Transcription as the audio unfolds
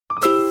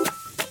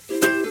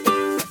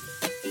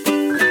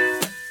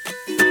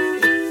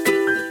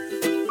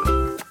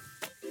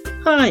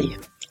Hi,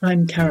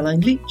 I'm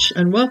Caroline Leach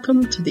and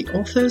welcome to the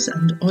Authors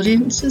and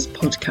Audiences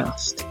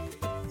podcast.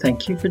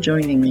 Thank you for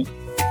joining me.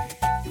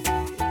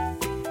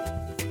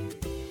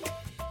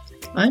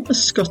 I'm a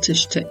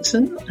Scottish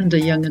Texan and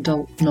a young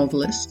adult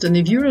novelist, and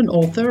if you're an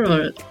author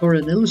or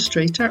an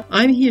illustrator,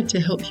 I'm here to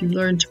help you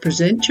learn to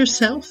present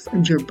yourself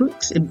and your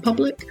books in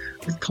public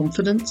with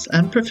confidence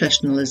and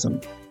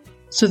professionalism,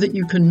 so that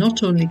you can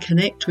not only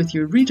connect with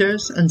your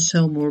readers and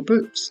sell more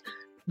books,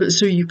 but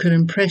so you can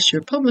impress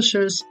your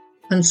publishers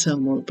and sell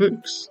more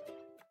books.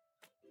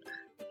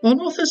 On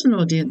Authors and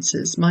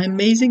Audiences, my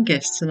amazing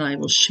guests and I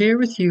will share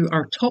with you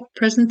our top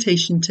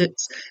presentation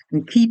tips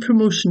and key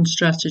promotion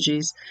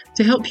strategies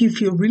to help you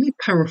feel really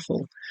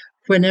powerful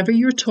whenever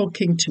you're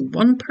talking to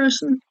one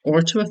person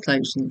or to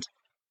 1,000.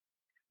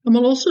 And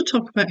we'll also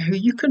talk about how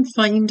you can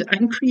find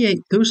and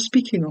create those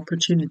speaking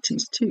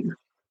opportunities too.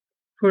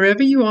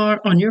 Wherever you are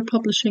on your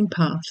publishing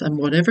path and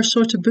whatever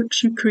sort of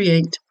books you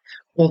create,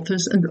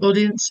 Authors and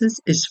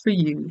Audiences is for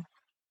you.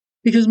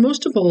 Because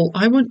most of all,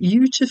 I want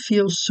you to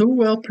feel so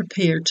well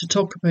prepared to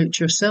talk about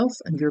yourself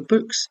and your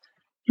books,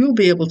 you'll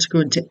be able to go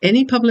into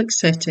any public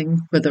setting,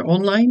 whether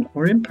online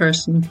or in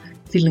person,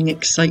 feeling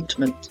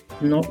excitement,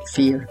 not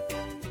fear.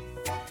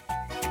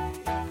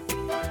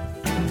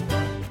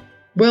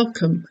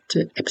 Welcome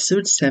to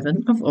episode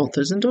 7 of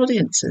Authors and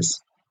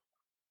Audiences.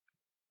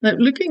 Now,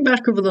 looking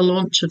back over the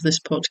launch of this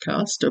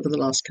podcast over the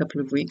last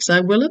couple of weeks, I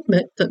will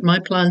admit that my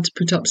plan to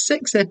put up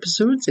 6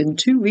 episodes in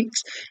 2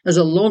 weeks as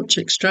a launch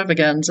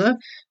extravaganza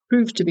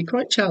proved to be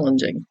quite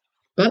challenging.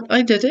 But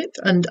I did it,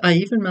 and I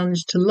even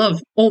managed to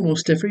love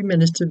almost every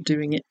minute of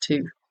doing it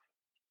too.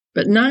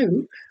 But now,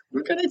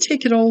 we're going to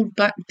take it all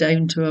back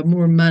down to a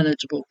more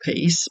manageable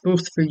pace,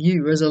 both for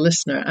you as a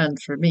listener and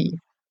for me.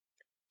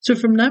 So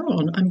from now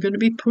on, I'm going to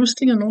be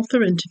posting an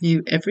author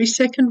interview every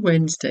second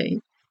Wednesday,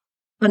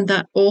 and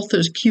that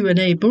author's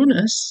Q&A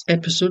bonus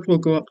episode will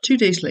go up 2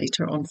 days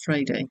later on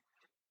Friday.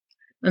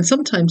 And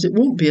sometimes it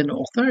won't be an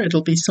author,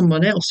 it'll be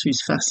someone else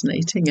who's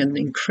fascinating and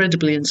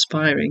incredibly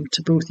inspiring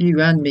to both you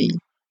and me.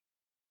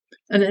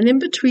 And then in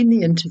between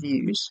the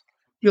interviews,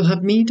 you'll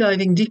have me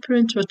diving deeper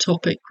into a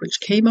topic which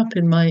came up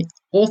in my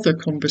author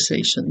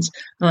conversations,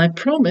 and I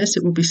promise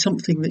it will be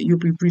something that you'll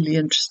be really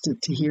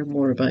interested to hear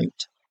more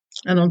about.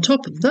 And on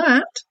top of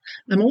that,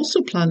 I'm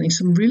also planning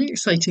some really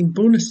exciting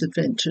bonus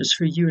adventures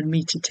for you and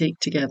me to take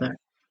together.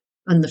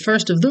 And the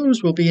first of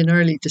those will be in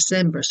early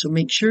December, so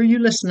make sure you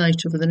listen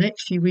out over the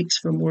next few weeks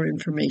for more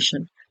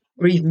information.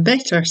 Or even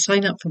better,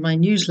 sign up for my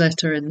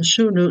newsletter in the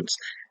show notes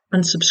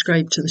and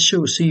subscribe to the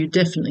show so you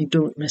definitely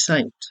don't miss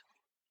out.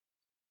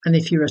 And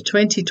if you're a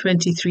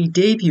 2023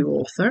 debut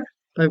author,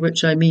 by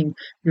which I mean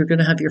you're going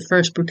to have your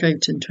first book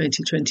out in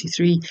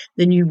 2023,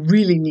 then you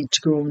really need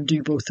to go and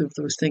do both of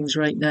those things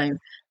right now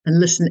and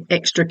listen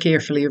extra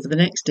carefully over the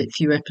next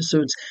few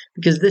episodes,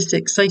 because this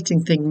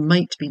exciting thing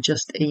might be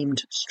just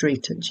aimed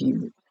straight at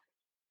you.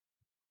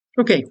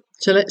 Okay,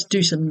 so let's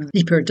do some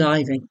deeper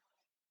diving.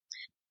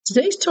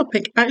 Today's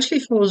topic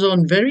actually follows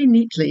on very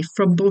neatly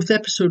from both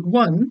episode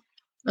 1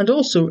 and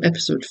also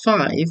episode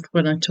 5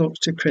 when I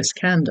talked to Chris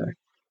Kander.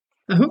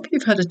 I hope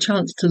you've had a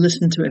chance to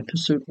listen to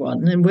episode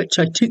 1, in which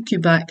I took you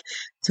back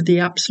to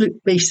the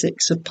absolute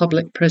basics of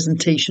public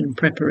presentation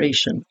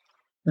preparation.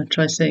 I'll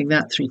try saying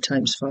that 3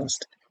 times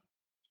fast.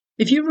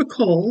 If you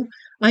recall,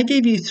 I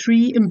gave you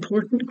 3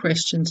 important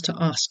questions to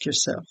ask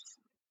yourself.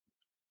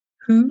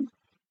 Who,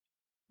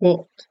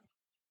 what,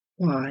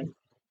 why?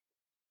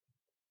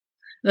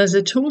 And as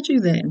I told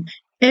you then,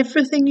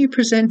 everything you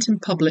present in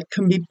public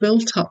can be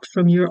built up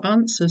from your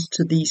answers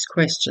to these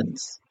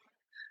questions.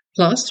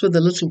 Plus, with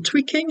a little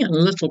tweaking and a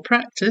little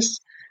practice,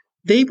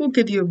 they will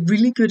give you a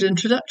really good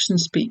introduction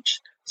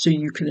speech so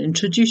you can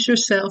introduce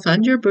yourself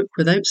and your book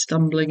without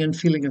stumbling and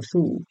feeling a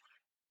fool.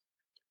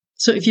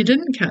 So if you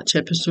didn't catch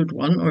episode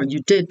 1, or you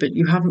did but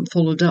you haven't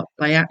followed up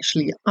by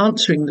actually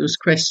answering those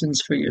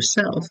questions for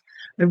yourself,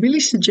 I really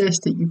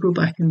suggest that you go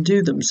back and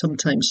do them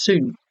sometime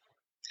soon.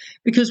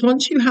 Because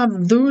once you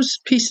have those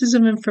pieces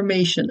of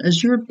information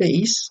as your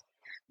base,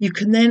 you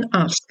can then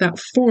ask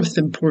that 4th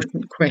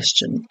important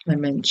question I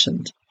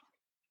mentioned.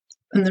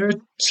 And there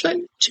are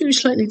 2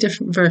 slightly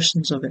different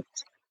versions of it.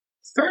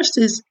 First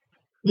is,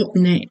 what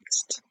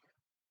next?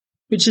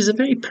 Which is a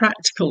very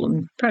practical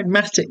and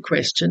pragmatic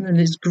question and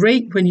is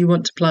great when you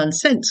want to plan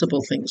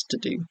sensible things to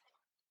do.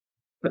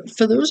 But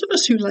for those of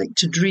us who like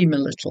to dream a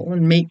little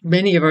and make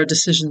many of our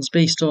decisions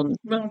based on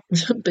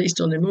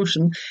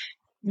emotion,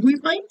 we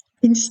might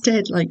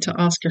instead like to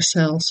ask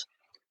ourselves,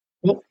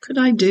 what could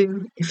I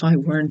do if I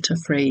weren't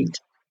afraid?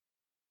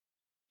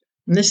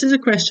 And this is a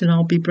question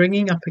I'll be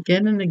bringing up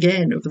again and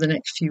again over the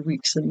next few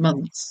weeks and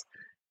months.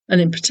 And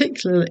in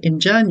particular in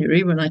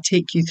January, when I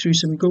take you through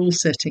some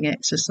goal-setting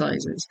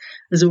exercises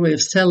as a way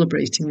of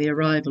celebrating the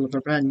arrival of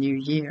a brand new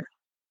year.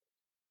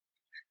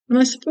 And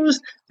I suppose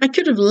I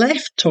could have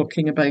left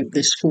talking about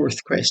this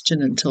 4th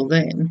question until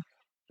then,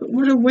 but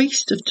what a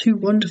waste of 2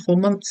 wonderful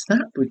months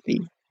that would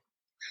be.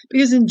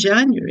 Because in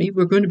January,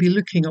 we're going to be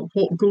looking at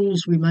what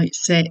goals we might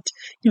set,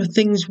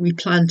 things we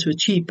plan to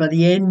achieve by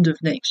the end of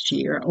next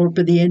year or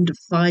by the end of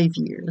 5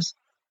 years.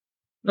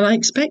 And I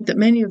expect that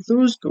many of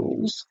those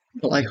goals,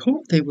 well, I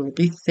hope they will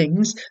be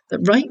things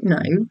that right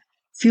now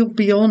feel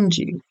beyond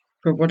you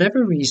for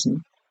whatever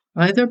reason,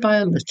 either by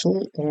a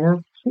little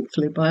or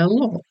hopefully by a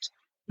lot.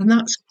 And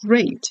that's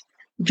great,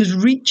 because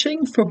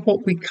reaching for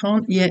what we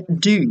can't yet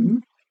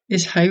do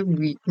is how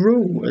we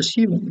grow as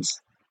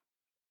humans.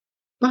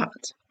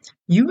 But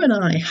you and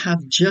I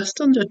have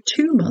just under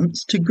 2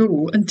 months to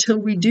go until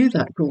we do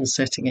that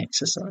goal-setting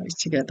exercise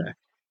together.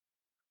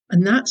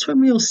 And that's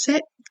when we'll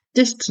set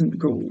distant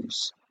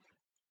goals.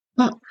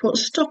 But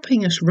what's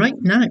stopping us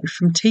right now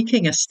from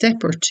taking a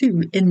step or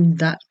two in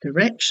that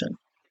direction?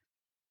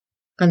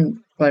 And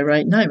by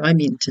right now, I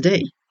mean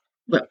today.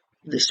 Well,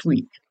 this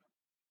week.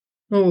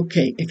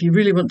 Okay, if you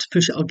really want to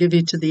push it, I'll give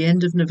you to the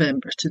end of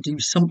November to do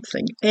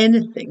something,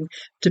 anything,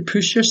 to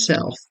push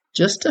yourself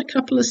just a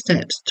couple of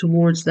steps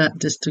towards that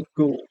distant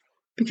goal.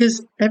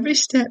 Because every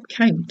step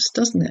counts,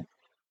 doesn't it?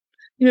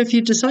 You know, if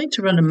you decide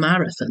to run a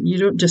marathon, you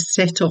don't just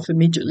set off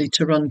immediately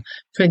to run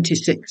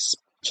 26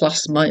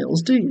 plus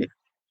miles, do you?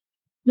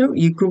 No,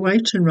 you go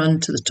out and run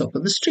to the top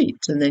of the street,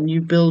 and then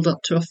you build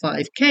up to a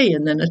 5K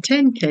and then a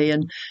 10K,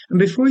 and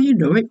before you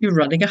know it, you're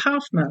running a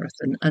half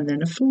marathon and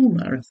then a full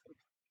marathon.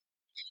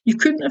 You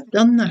couldn't have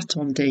done that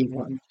on day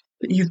one,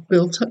 but you've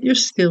built up your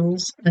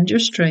skills and your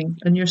strength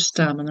and your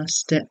stamina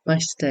step by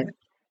step,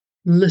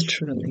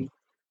 literally,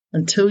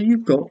 until you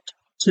got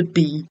to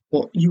be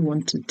what you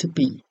wanted to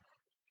be.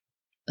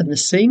 And the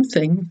same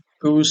thing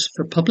goes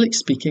for public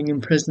speaking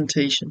and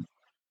presentation.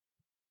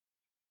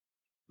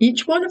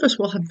 Each one of us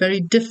will have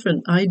very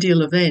different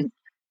ideal event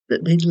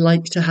that they'd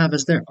like to have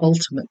as their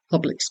ultimate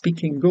public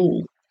speaking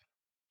goal.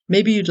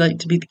 Maybe you'd like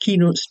to be the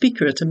keynote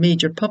speaker at a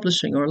major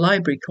publishing or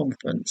library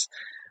conference,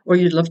 or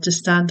you'd love to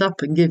stand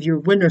up and give your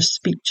winner's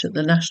speech at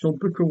the National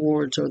Book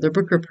Awards or the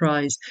Booker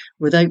Prize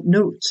without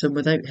notes and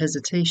without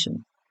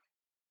hesitation.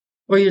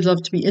 Or you'd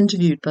love to be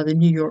interviewed by the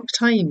New York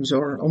Times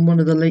or on one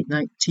of the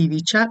late-night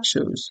TV chat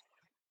shows.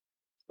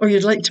 Or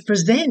you'd like to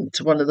present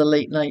one of the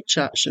late-night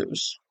chat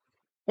shows.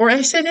 Or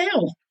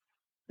SNL.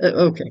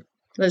 Okay,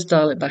 let's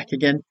dial it back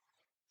again.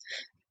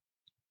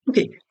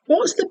 Okay,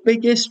 what's the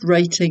biggest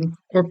writing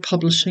or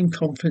publishing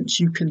conference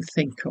you can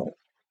think of?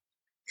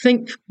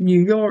 Think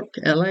New York,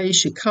 LA,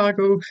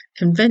 Chicago,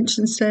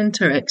 convention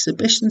center,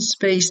 exhibition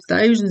space,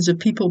 thousands of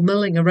people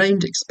milling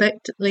around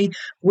expectantly,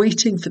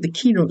 waiting for the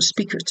keynote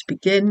speaker to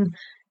begin.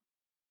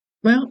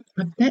 Well,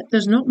 I bet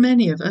there's not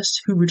many of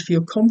us who would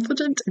feel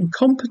confident and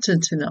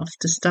competent enough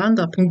to stand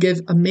up and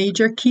give a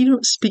major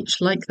keynote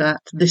speech like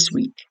that this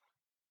week.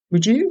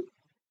 Would you?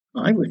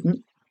 I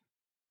wouldn't.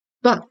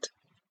 But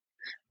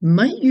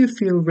might you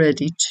feel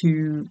ready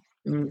to,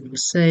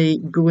 say,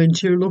 go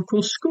into your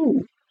local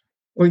school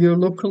or your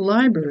local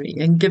library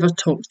and give a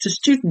talk to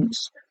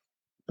students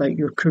about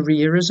your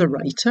career as a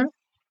writer,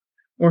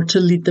 or to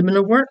lead them in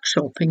a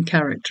workshop in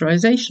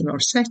characterization or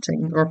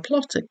setting or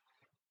plotting?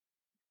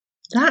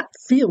 That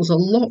feels a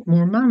lot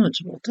more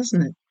manageable,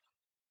 doesn't it?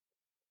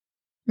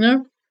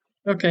 No?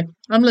 Okay,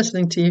 I'm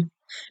listening to you.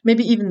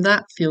 Maybe even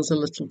that feels a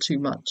little too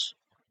much.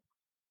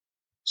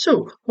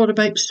 So, what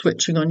about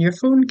switching on your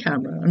phone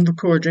camera and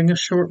recording a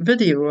short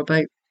video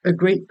about a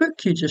great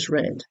book you just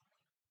read?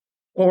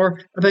 Or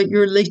about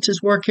your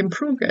latest work in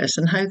progress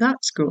and how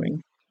that's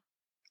going?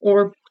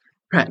 Or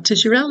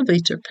practice your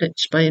elevator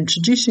pitch by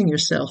introducing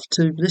yourself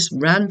to this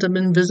random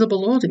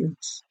invisible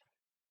audience.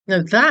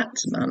 Now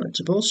that's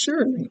manageable,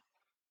 surely.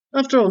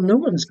 After all, no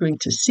one's going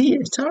to see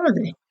it, are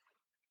they?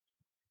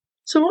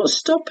 So what's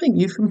stopping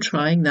you from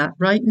trying that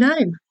right now?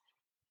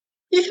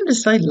 You can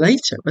decide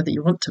later whether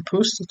you want to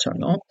post it or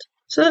not.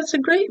 So that's a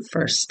great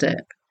first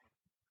step.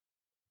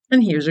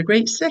 And here's a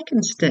great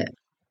second step.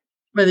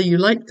 Whether you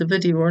like the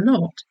video or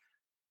not,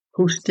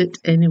 post it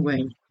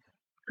anyway.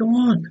 Go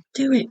on,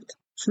 do it.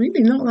 It's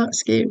really not that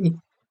scary.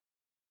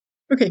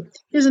 Okay,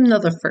 here's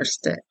another first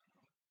step.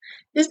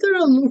 Is there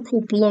a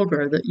local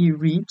blogger that you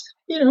read?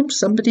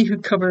 Somebody who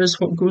covers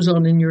what goes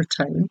on in your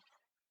town?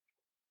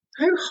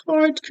 How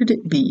hard could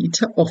it be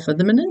to offer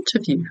them an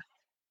interview?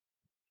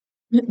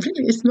 It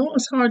really is not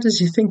as hard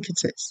as you think it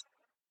is.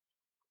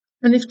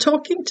 And if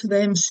talking to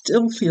them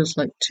still feels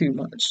like too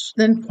much,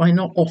 then why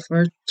not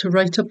offer to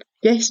write a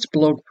guest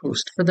blog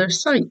post for their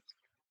site?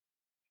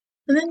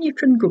 And then you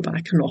can go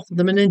back and offer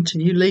them an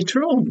interview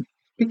later on,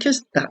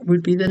 because that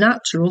would be the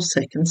natural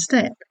second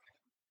step.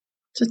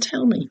 So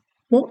tell me,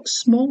 what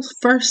small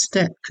first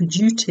step could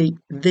you take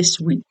this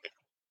week?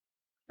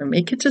 And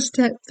make it a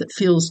step that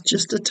feels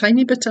just a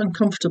tiny bit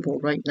uncomfortable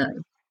right now.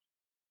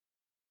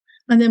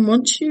 And then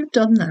once you've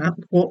done that,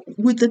 what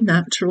would the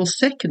natural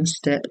second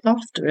step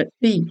after it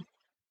be?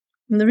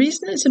 And the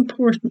reason it's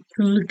important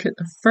to look at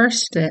the first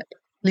step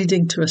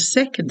leading to a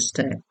second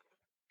step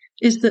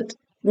is that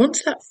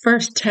once that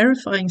first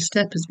terrifying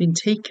step has been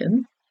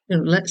taken,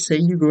 let's say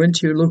you go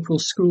into your local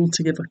school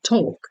to give a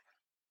talk,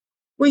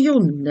 well,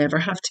 you'll never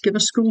have to give a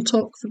school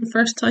talk for the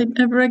first time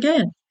ever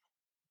again.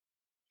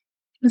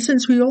 And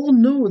since we all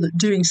know that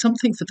doing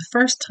something for the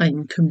first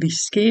time can be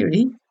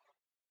scary,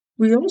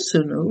 we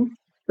also know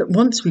that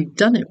once we've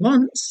done it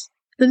once,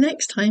 the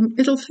next time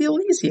it'll feel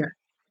easier.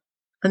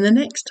 And the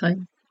next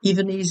time,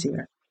 even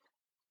easier.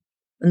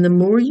 And the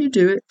more you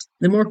do it,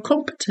 the more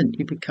competent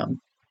you become.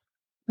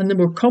 And the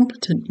more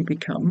competent you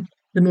become,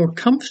 the more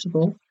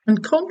comfortable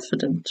and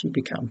confident you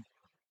become.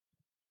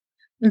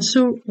 And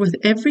so, with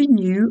every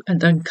new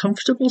and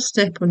uncomfortable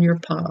step on your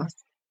path,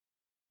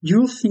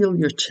 you'll feel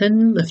your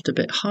chin lift a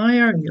bit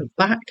higher and your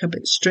back a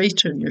bit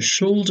straighter and your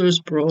shoulders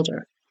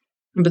broader.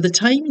 And by the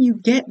time you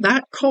get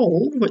that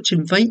call, which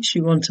invites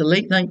you onto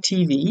late night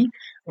TV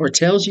or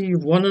tells you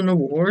you've won an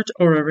award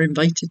or are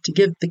invited to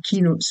give the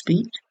keynote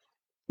speech,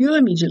 you'll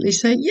immediately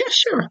say, yeah,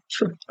 sure,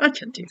 I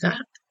can do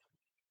that.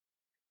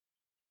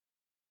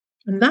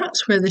 And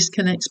that's where this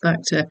connects back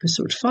to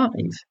episode 5.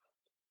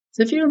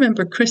 So if you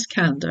remember, Chris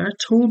Kander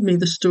told me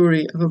the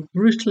story of a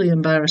brutally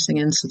embarrassing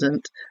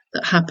incident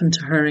that happened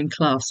to her in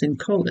class in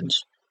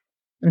college,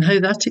 and how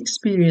that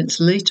experience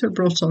later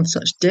brought on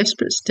such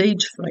desperate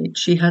stage fright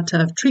she had to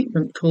have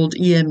treatment called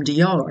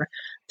EMDR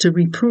to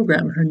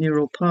reprogram her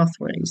neural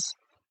pathways.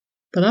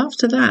 But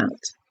after that,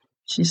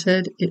 she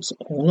said, it's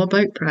all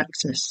about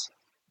practice.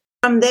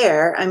 From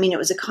there, it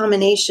was a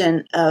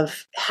combination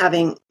of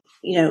having,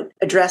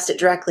 addressed it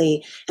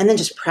directly and then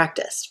just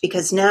practiced,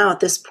 because now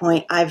at this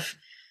point I've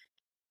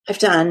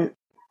done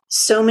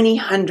so many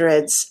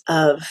hundreds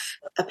of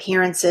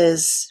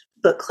appearances,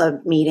 book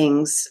club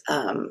meetings,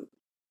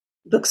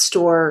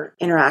 bookstore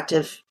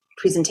interactive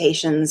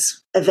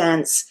presentations,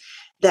 events,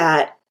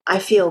 that I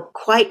feel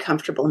quite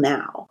comfortable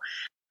now.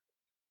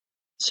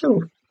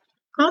 So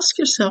ask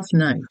yourself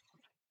now,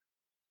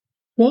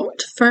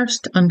 what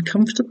first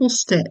uncomfortable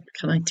step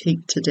can I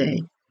take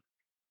today?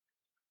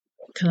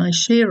 What can I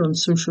share on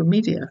social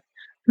media?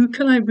 Who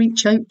can I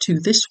reach out to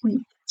this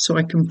week so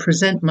I can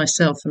present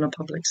myself in a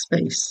public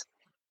space?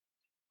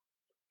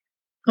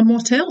 And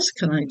what else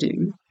can I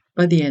do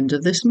by the end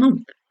of this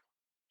month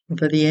or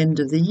by the end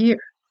of the year?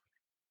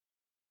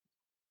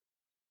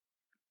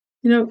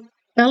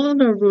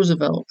 Eleanor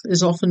Roosevelt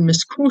is often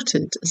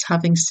misquoted as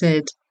having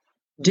said,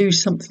 do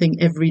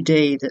something every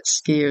day that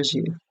scares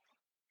you,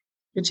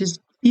 which is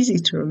easy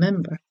to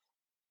remember.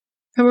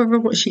 However,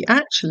 what she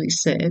actually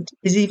said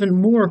is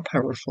even more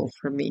powerful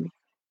for me.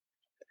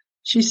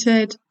 She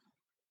said,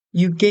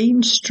 you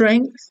gain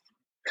strength,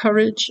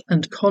 courage,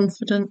 and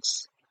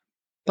confidence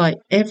by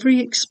every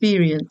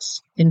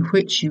experience in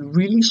which you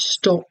really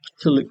stop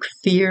to look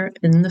fear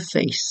in the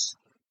face.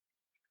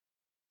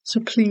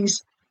 So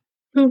please,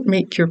 don't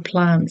make your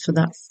plan for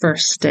that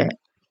first step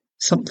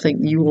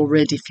something you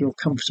already feel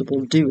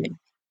comfortable doing.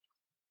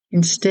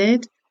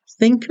 Instead,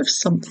 think of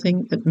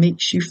something that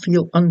makes you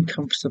feel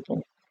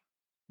uncomfortable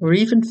or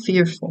even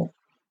fearful,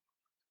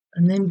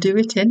 and then do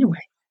it anyway.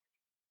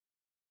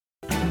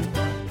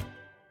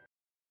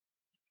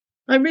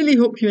 I really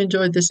hope you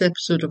enjoyed this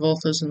episode of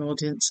Authors and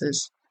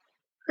Audiences.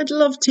 I'd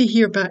love to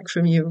hear back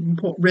from you on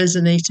what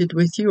resonated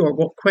with you or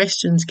what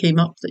questions came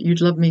up that you'd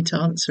love me to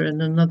answer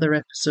in another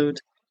episode.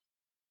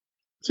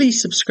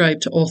 Please subscribe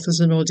to Authors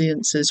and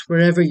Audiences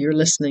wherever you're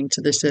listening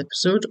to this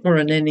episode or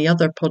on any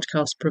other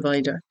podcast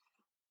provider,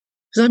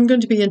 because I'm going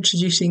to be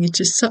introducing you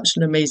to such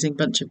an amazing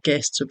bunch of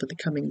guests over the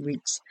coming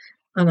weeks,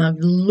 and I've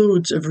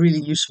loads of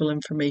really useful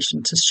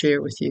information to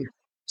share with you.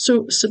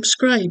 So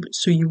subscribe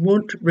so you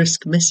won't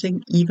risk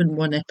missing even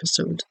one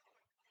episode.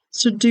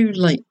 So do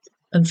like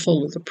and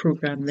follow the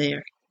program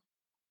there.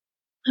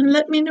 And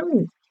let me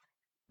know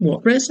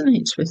what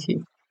resonates with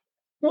you.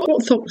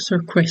 What thoughts or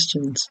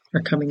questions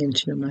are coming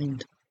into your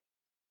mind?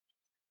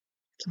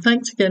 So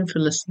thanks again for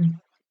listening.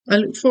 I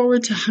look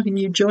forward to having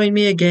you join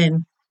me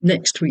again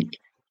next week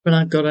when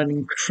I've got an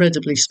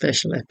incredibly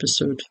special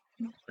episode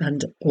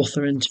and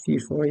author interview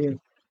for you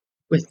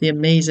with the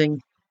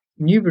amazing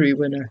Newbery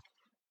winner,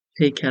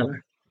 Faye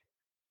Keller.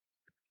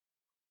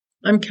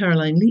 I'm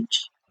Caroline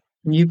Leach,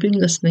 and you've been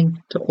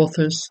listening to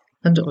Authors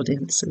and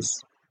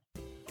Audiences.